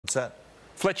What's that?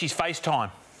 Fletchy's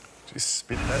FaceTime. Just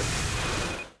spit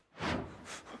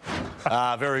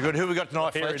that. Very good. Who have we got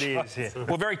tonight, Here Fletch? it is. Yeah.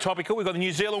 Well, very topical. We've got the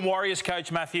New Zealand Warriors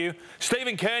coach, Matthew.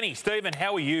 Stephen Kearney. Stephen,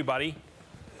 how are you, buddy?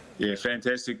 Yeah,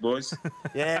 fantastic, boys.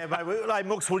 Yeah, mate. Hey,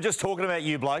 Mooks, we're just talking about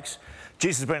you blokes. Jeez,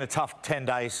 it's been a tough 10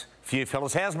 days for you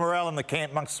fellas. How's morale in the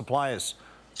camp amongst the players?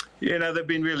 Yeah, no, they've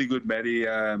been really good, Matty.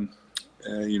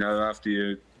 You know,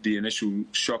 after the initial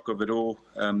shock of it all,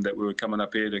 that we were coming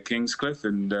up here to Kingscliff,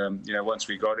 and you know, once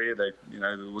we got here, it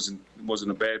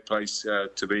wasn't a bad place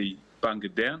to be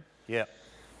bunkered down. Yeah.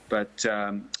 But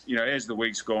you know, as the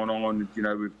week's gone on, you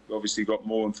know, we've obviously got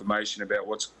more information about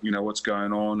what's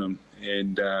going on,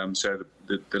 and so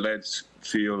the lads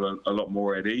feel a lot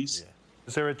more at ease. Yeah.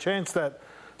 Is there a chance that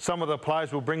some of the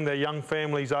players will bring their young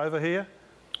families over here?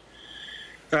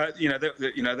 You know,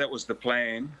 that was the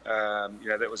plan. You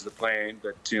know, that was the plan.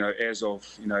 But you know, as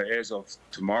of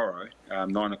tomorrow,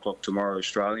 9 o'clock tomorrow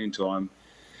Australian time,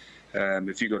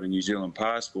 if you've got a New Zealand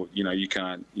passport, you know, you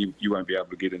won't be able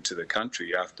to get into the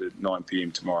country after 9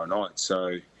 p.m. tomorrow night. So,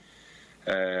 you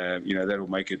know, that'll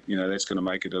make it. You know, that's going to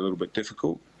make it a little bit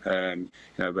difficult. You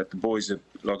know, but the boys are,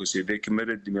 like I said, they're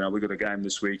committed. You know, we've got a game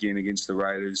this weekend against the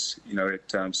Raiders. You know, at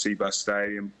Seabus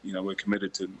Stadium. You know, we're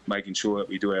committed to making sure that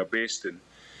we do our best and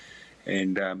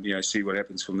you know, see what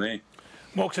happens from there.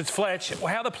 Mooks, it's Fletch. How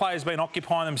have the players been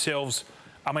occupying themselves,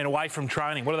 I mean, away from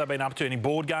training? What have they been up to? Any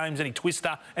board games, any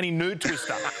twister, any nude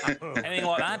twister? Anything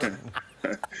like that?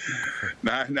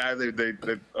 No.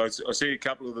 I see a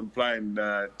couple of them playing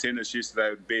tennis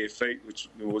yesterday with bare feet, which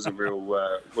wasn't real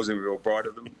bright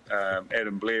of them.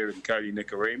 Adam Blair and Cody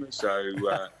Nicarima.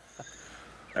 So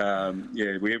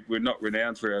yeah, we're not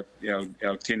renowned for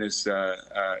our tennis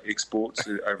exports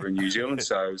over in New Zealand.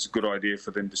 So it's a good idea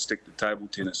for them to stick to table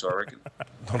tennis, I reckon.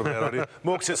 Not a bad idea.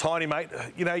 Mooks, it's Heine, mate.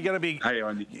 You know, you're going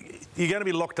to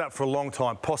be locked up for a long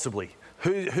time, possibly.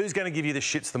 Who's going to give you the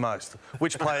shits the most?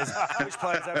 Which players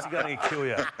actually going to kill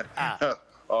you?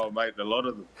 Oh, mate, a lot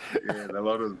of them. Yeah, a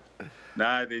lot of them.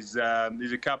 No, there's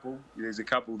a couple. There's a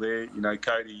couple there. You know,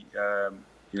 Cody.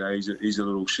 You know, he's a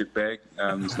little shitbag.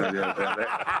 There's no doubt about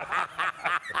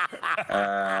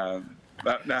that.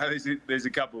 But no, there's a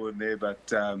couple in there. But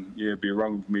yeah, it'd be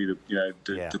wrong for me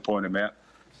to point them out.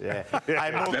 Yeah. They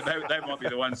might be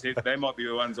the ones. They might be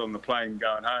the ones on the plane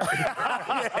going home.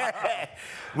 Yeah.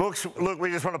 Look, we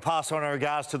just want to pass on our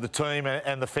regards to the team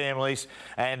and the families,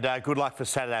 and good luck for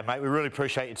Saturday, mate. We really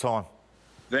appreciate your time.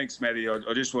 Thanks, Matty.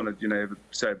 I just want to,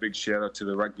 say a big shout out to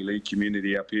the rugby league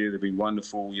community up here. They've been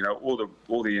wonderful. You know, all the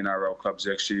NRL clubs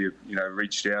actually,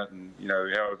 reached out and,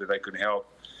 however they could help.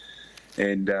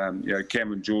 And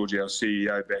Cameron George, our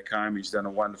CEO back home, he's done a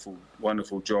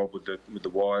wonderful job with the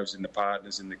wives and the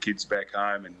partners and the kids back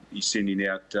home. And he's sending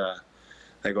out.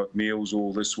 They got meals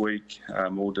all this week,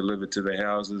 all delivered to their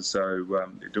houses. So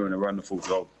they're doing a wonderful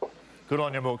job. Good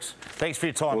on you, Mooks. Thanks for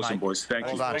your time, awesome, mate. Boys. Thank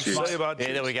you. Done. See you, bud.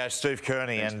 Yeah, there we go, Steve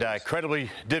Kearney. Thanks, and incredibly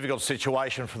difficult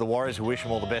situation for the Warriors. We wish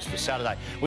them all the best for Saturday.